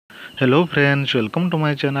Hello friends, welcome to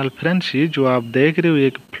my channel. Friends, ये जो आप देख रहे हो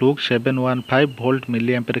एक fluke 715 volt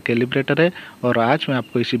milli ampere calibrator है। और आज मैं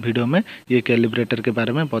आपको इसी वीडियो में ये कैलिब्रेटर के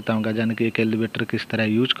बारे में बताऊंगा, यानी कि ये कैलिब्रेटर किस तरह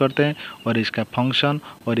यूज करते हैं और इसका फंक्शन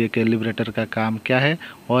और ये कैलिब्रेटर का काम क्या है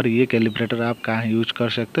और ये कैलिब्रेटर आप कहाँ यूज कर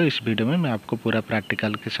सकते हो। इस वीडियो में मैं आपको पूरा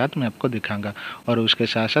प्रैक्टिकल के साथ मैं आपको दिखाऊंगा। और उसके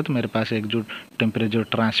साथ साथ मेरे पास एक जो टेम्परेचर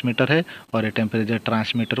ट्रांसमीटर है और ये टेम्परेचर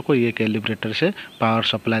ट्रांसमीटर को ये कैलिब्रेटर से पावर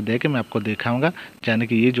सप्लाई दे के मैं आपको दिखाऊंगा, यानी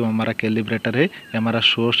कि ये जो हमारा कैलिब्रेटर है ये हमारा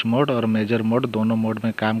सोर्स मोड और मेजर मोड दोनों मोड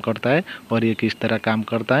में काम करता है और ये किस तरह काम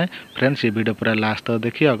करता है। फ्रेंड्स, ये वीडियो पूरा लास्ट तक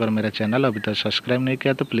देखिए। अगर मेरा चैनल अभी तक सब्सक्राइब नहीं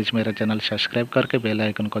किया तो प्लीज़ मेरा चैनल सब्सक्राइब करके बेल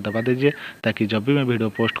आइकन को दबा दीजिए, ताकि जब भी मैं वीडियो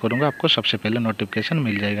पोस्ट करूँगा आपको सबसे पहले नोटिफिकेशन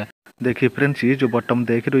मिल जाएगा। देखिए फ्रेंड्स, ये जो बटन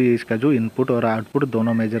देख रहे हो ये इसका जो इनपुट और आउटपुट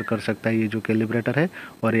दोनों मेजर कर सकता है ये जो कैलिब्रेटर है।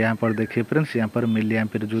 और यहाँ पर देखिए फ्रेंड्स, यहाँ पर मिली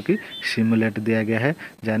एम्पीयर जो कि सिमुलेट दिया गया है,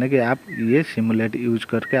 यानी कि आप ये सिमुलेट यूज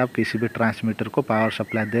करके आप किसी भी ट्रांसमीटर को पावर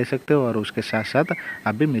सप्लाई दे सकते हो और उसके साथ साथ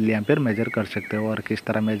आप भी मिली एम्पीयर मेजर कर सकते हो। और किस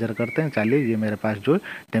तरह मेजर करते हैं, चलिए ये मेरे पास जो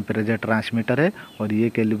टेम्परेचर ट्रांसमीटर है और ये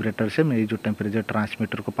कैलिब्रेटर से मैं ये जो टेम्परेचर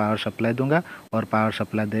ट्रांसमीटर को पावर सप्लाई दूंगा और पावर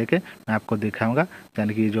सप्लाई दे के मैं आपको दिखाऊंगा,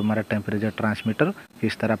 यानी कि ये जो हमारा टेम्परेचर ट्रांसमीटर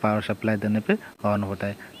किस तरह पावर सप्लाई देने पे ऑन होता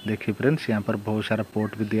है। देखिए फ्रेंड्स, यहाँ पर बहुत सारा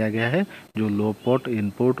पोर्ट भी दिया गया है, जो लो पोर्ट,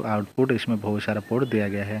 इनपुट, आउटपुट, इसमें बहुत सारा पोर्ट दिया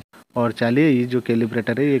गया है। और चलिए ये जो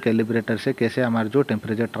कैलिब्रेटर है ये कैलिब्रेटर से कैसे हमारे जो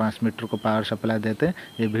टेम्परेचर ट्रांसमीटर को पावर सप्लाई देते हैं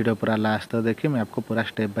ये वीडियो पूरा लास्ट तक देखिए, मैं आपको पूरा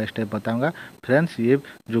स्टेप बाय स्टेप बताऊंगा। फ्रेंड्स, ये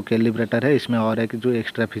जो कैलिब्रेटर है इसमें और एक जो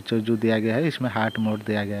एक्स्ट्रा फीचर जो दिया गया है, इसमें हार्ट मोड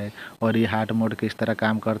दिया गया है और ये हार्ट मोड किस तरह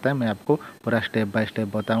काम करता है मैं आपको पूरा स्टेप बाय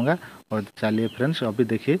स्टेप बताऊँगा। और चलिए फ्रेंड्स, अभी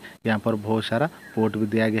देखिए यहाँ पर बहुत सारा पोर्ट भी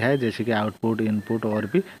दिया गया है, जैसे कि आउटपुट, इनपुट और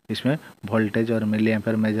भी इसमें वोल्टेज और मिली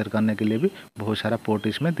एम्पीयर मेजर करने के लिए भी बहुत सारा पोर्ट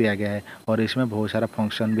इसमें दिया गया है और इसमें बहुत सारा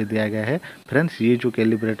फंक्शन भी दिया गया है। फ्रेंड्स, ये जो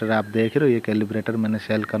कैलिब्रेटर आप देख रहे हो ये कैलिब्रेटर मैंने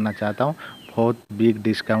सेल करना चाहता हूँ बहुत बिग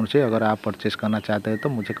डिस्काउंट से। अगर आप परचेस करना चाहते हैं तो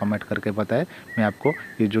मुझे कमेंट करके बताएं, मैं आपको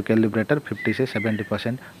ये जो कैलिब्रेटर 50 से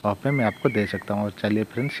 70% ऑफ में मैं आपको दे सकता हूँ। और चलिए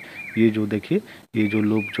फ्रेंड्स, ये जो देखिए ये जो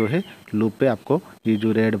लूप जो है, लूप पे आपको ये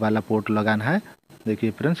जो रेड वाला पोर्ट लगाना है।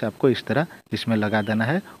 देखिए फ्रेंड्स, आपको इस तरह इसमें लगा देना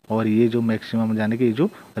है और ये जो मैक्सिमम यानी कि जो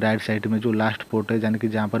राइट साइड में जो लास्ट पोर्ट है, यानी कि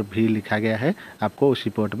जहाँ पर भी लिखा गया है, आपको उसी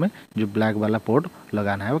पोर्ट में जो ब्लैक वाला पोर्ट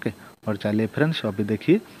लगाना है। ओके। और चलिए फ्रेंड्स, अभी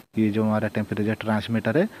देखिए ये जो हमारा टेम्परेचर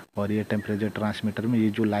ट्रांसमीटर है और ये टेम्परेचर ट्रांसमीटर में ये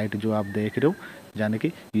जो लाइट जो आप देख रहे हो, यानी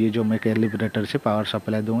कि ये जो मैं कैलिब्रेटर से पावर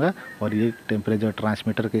सप्लाई दूंगा और ये टेम्परेचर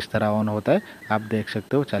ट्रांसमीटर किस तरह ऑन होता है आप देख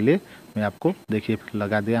सकते हो। चलिए मैं आपको देखिए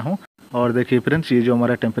लगा दिया हूँ। और देखिए फ्रेंड्स, ये जो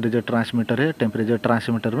हमारा टेम्परेचर ट्रांसमीटर है, टेम्परेचर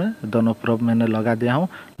ट्रांसमीटर में दोनों प्रोब मैंने लगा दिया हूँ।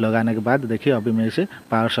 लगाने के बाद देखिए अभी मैं इसे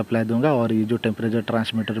पावर सप्लाई दूंगा और ये जो टेम्परेचर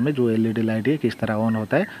ट्रांसमीटर में जो एलईडी लाइट है किस तरह ऑन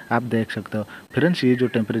होता है आप देख सकते हो। फ्रेंड्स, ये जो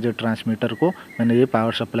टेम्परेचर ट्रांसमीटर को मैंने ये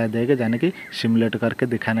पावर सप्लाई देके यानी कि सिमुलेट करके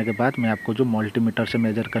दिखाने के बाद मैं आपको जो मल्टीमीटर से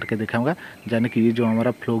मेजर करके दिखाऊंगा, यानी कि ये जो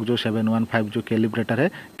हमारा फ्लूक जो 715 जो कैलिब्रेटर है,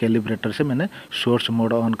 कैलिब्रेटर से मैंने सोर्स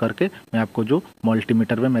मोड ऑन करके मैं आपको जो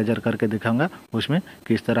मल्टीमीटर में मेजर करके दिखाऊंगा उसमें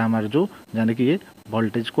किस तरह हमारा जो यानी कि ये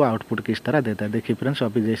वोल्टेज को आउटपुट किस तरह देता है। देखिए फ्रेंड्स,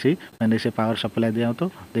 अभी जैसे ही मैंने इसे पावर सप्लाई दिया हूँ तो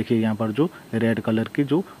देखिए यहाँ पर जो रेड कलर की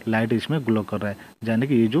जो लाइट इसमें ग्लो कर रहा है, यानी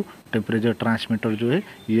कि ये जो टेम्परेचर ट्रांसमीटर जो है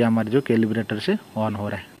ये हमारे जो कैलिब्रेटर से ऑन हो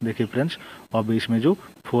रहा है। देखिए फ्रेंड्स, अभी इसमें जो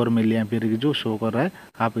 4 मिली एम्पीयर की जो शो कर रहा है,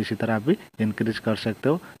 आप इसी तरह आप भी इंक्रीज कर सकते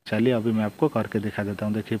हो। चलिए अभी मैं आपको करके दिखा देता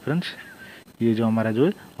हूँ। देखिए फ्रेंड्स, ये जो हमारा जो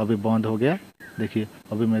है अभी बंद हो गया। देखिए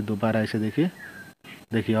अभी मैं दोबारा इसे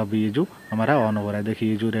देखिए अभी ये जो हमारा ऑन हो रहा है। देखिए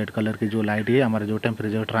ये जो रेड कलर की जो लाइट है हमारे जो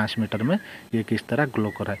टेम्परेचर ट्रांसमीटर में ये किस तरह ग्लो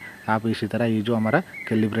कर रहा है। आप इसी तरह ये जो हमारा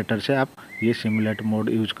कैलिब्रेटर से आप ये सिमुलेट मोड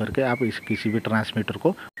यूज करके आप इस किसी भी ट्रांसमीटर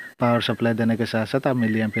को पावर सप्लाई देने के साथ साथ आप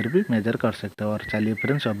मिली एम्पीयर भी मेजर कर सकते हो। और चलिए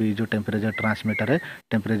फ्रेंड्स, अभी जो टेम्परेचर ट्रांसमीटर है,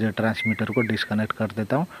 टेम्परेचर ट्रांसमीटर को डिस्कनेक्ट कर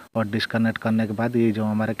देता हूँ और डिस्कनेक्ट करने के बाद ये जो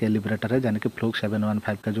हमारा कैलिब्रेटर है, यानी कि फ्लूक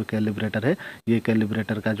 715 का जो कैलिब्रेटर है, ये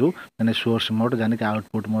कैलिब्रेटर का जो मैंने सोर्स मोड यानी कि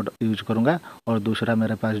आउटपुट मोड यूज करूँगा और दूसरा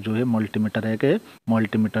मेरे पास जो है मल्टीमीटर है कि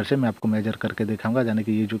मल्टीमीटर से मैं आपको मेजर करके दिखाऊंगा, यानी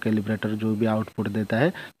कि ये जो कैलिब्रेटर जो भी आउटपुट देता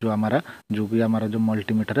है, जो हमारा जो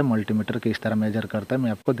मल्टीमीटर है, मल्टीमीटर किस तरह मेजर करता है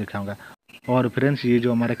मैं आपको दिखाऊंगा। और फ्रेंड्स, ये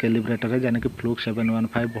जो हमारा कैलिब्रेटर है, यानी कि फ्लूक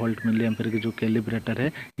 715 वोल्ट मिली एम्पीयर की जो कैलिब्रेटर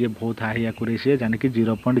है ये बहुत हाई एक्यूरेसी है, यानी कि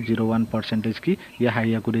 0.01% की ये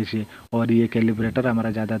हाई एक्यूरेसी है। और ये कैलिब्रेटर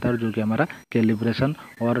हमारा ज़्यादातर जो कि हमारा कैलिब्रेशन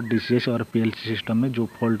और डीसीएस और पीएलसी सिस्टम में जो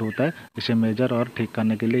फॉल्ट होता है इसे मेजर और ठीक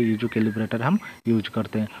करने के लिए ये जो कैलिब्रेटर हम यूज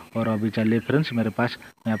करते हैं। और अभी चलिए फ्रेंड्स, मेरे पास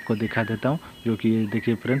मैं आपको दिखा देता हूँ, जो कि ये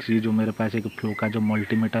देखिए फ्रेंड्स, ये जो मेरे पास एक फ्लूक का जो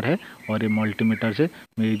मल्टीमीटर है और ये मल्टीमीटर से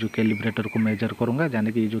मैं ये जो कैलिब्रेटर को मेजर करूँगा,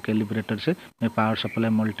 यानी कि ये जो कैलिब्रेटर से से मैं पावर सप्लाई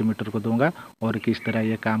मल्टीमीटर को दूंगा और किस तरह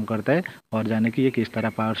ये काम करता है और जाने कि ये किस तरह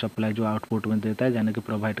पावर सप्लाई जो आउटपुट में देता है जाने कि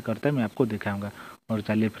प्रोवाइड करता है मैं आपको दिखाऊंगा। और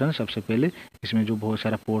चलिए फ्रेंड्स, सबसे पहले इसमें जो बहुत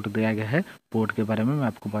सारा पोर्ट दिया गया है पोर्ट के बारे में मैं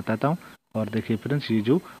आपको बताता हूँ। और देखिए फ्रेंड्स, ये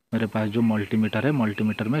जो मेरे पास जो मल्टीमीटर है,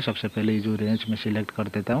 मल्टीमीटर में सबसे पहले ये जो रेंज में सिलेक्ट कर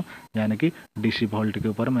देता हूँ, यानी कि डीसी वोल्ट के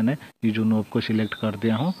ऊपर मैंने ये जो नोब को सिलेक्ट कर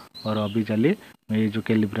दिया हूँ। और अभी चलिए मैं ये जो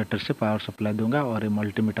कैलिब्रेटर से पावर सप्लाई दूंगा और ये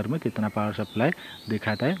मल्टीमीटर में कितना पावर सप्लाई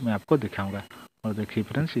दिखाता है मैं आपको दिखाऊंगा। और देखिए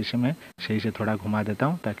फ्रेंड्स, इसे मैं सही से थोड़ा घुमा देता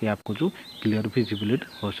हूँ ताकि आपको जो क्लियर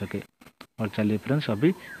विजिबिलिटी हो सके। और चलिए फ्रेंड्स, अभी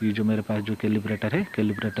ये जो मेरे पास जो कैलिब्रेटर है,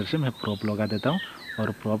 कैलिब्रेटर से मैं प्रोब लगा देता हूँ।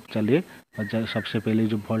 और प्रोब चलिए सबसे पहले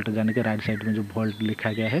जो वोल्ट जाने के राइट साइड में जो वोल्ट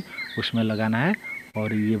लिखा गया है उसमें लगाना है।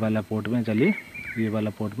 और ये वाला पोर्ट में चलिए ये वाला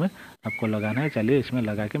पोर्ट में आपको लगाना है। चलिए इसमें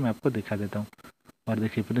लगा के मैं आपको दिखा देता हूँ। और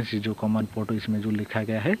देखिए फ्रेंड्स, ये जो कॉमन पोर्ट इसमें जो लिखा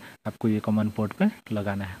गया है आपको ये कॉमन पोर्ट पे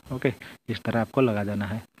लगाना है। ओके, इस तरह आपको लगा देना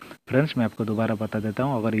है। फ्रेंड्स, मैं आपको दोबारा बता देता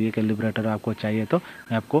हूँ, अगर ये कैलिब्रेटर आपको चाहिए तो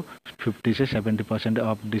मैं आपको 50 से 70%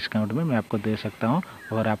 ऑफ डिस्काउंट में मैं आपको दे सकता हूँ।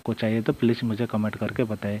 अगर आपको चाहिए तो प्लीज़ मुझे कमेंट करके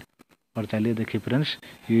बताइए। और चलिए देखिए फ्रेंड्स,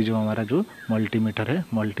 ये जो हमारा जो मल्टीमीटर है,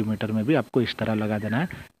 मल्टीमीटर में भी आपको इस तरह लगा देना है,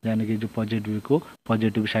 यानी कि जो पॉजिटिव को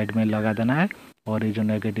पॉजिटिव साइड में लगा देना है और ये जो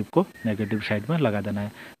नेगेटिव को नेगेटिव साइड में लगा देना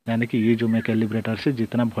है। यानी कि ये जो मैं कैलिब्रेटर से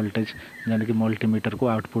जितना वोल्टेज यानी कि मल्टीमीटर को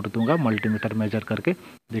आउटपुट दूंगा, मल्टीमीटर मेजर करके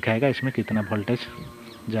दिखाएगा इसमें कितना वोल्टेज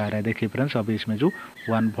जा रहा है। देखिए फ्रेंड्स, अभी इसमें जो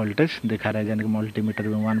 1 वोल्टेज दिखा रहा है, यानी कि मल्टीमीटर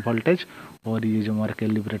में 1 वोल्टेज और ये जो हमारा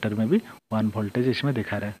कैलिब्रेटर में भी 1 वोल्टेज इसमें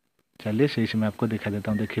दिखा रहा है। चलिए सही से मैं आपको दिखा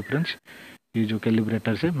देता हूँ। देखिए फ्रेंड्स, ये जो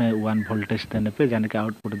कैलिब्रेटर से मैं 1 वोल्टेज देने पे यानी कि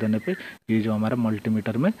आउटपुट देने पे ये जो हमारा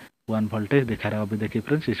मल्टीमीटर में 1 वोल्टेज दिखा रहा है। अभी देखिए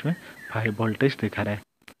फ्रेंड्स, इसमें 5 वोल्टेज दिखा रहा है।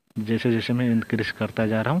 जैसे जैसे मैं इंक्रीज करता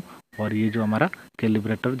जा रहा हूँ और ये जो हमारा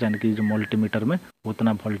कैलिब्रेटर यानी कि जो मल्टीमीटर में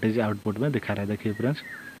उतना वोल्टेज आउटपुट में दिखा रहा है। देखिए फ्रेंड्स,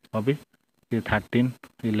 अभी ये 13,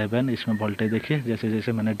 11 इसमें वोल्टेज देखिए जैसे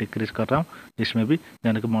जैसे मैंने डिक्रीज कर रहा हूँ इसमें भी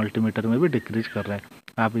यानी कि मल्टीमीटर में भी डिक्रीज कर रहा है।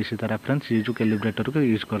 आप इसी तरह फ्रेंड्स ये जो कैलिब्रेटर को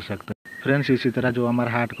यूज कर सकते हैं। फ्रेंड्स, इसी तरह जो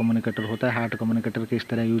हमारा हार्ट कम्युनिकेटर होता है, हार्ट कम्युनिकेटर किस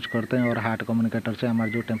तरह यूज करते हैं और हार्ट कम्युनिकेटर से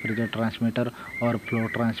हमारा जो टेम्परेचर ट्रांसमीटर और फ्लो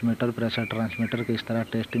ट्रांसमीटर, प्रेशर ट्रांसमीटर किस तरह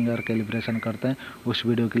टेस्टिंग और कैलिब्रेशन करते हैं, उस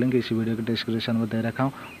वीडियो की लिंक इसी वीडियो के डिस्क्रिप्शन में दे रखा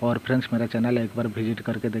हूँ। और फ्रेंड्स, मेरा चैनल एक बार विजिट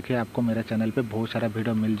करके देखिए, आपको मेरे चैनल पर बहुत सारा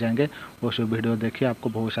वीडियो मिल जाएंगे। उस वीडियो देखिए, आपको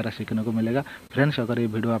बहुत सारा सीखने को मिलेगा। फ्रेंड्स, अगर ये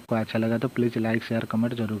वीडियो आपको अच्छा लगा तो प्लीज़ लाइक शेयर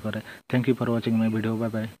कमेंट जरूर करें। Thank you for watching my video. Bye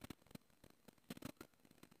bye.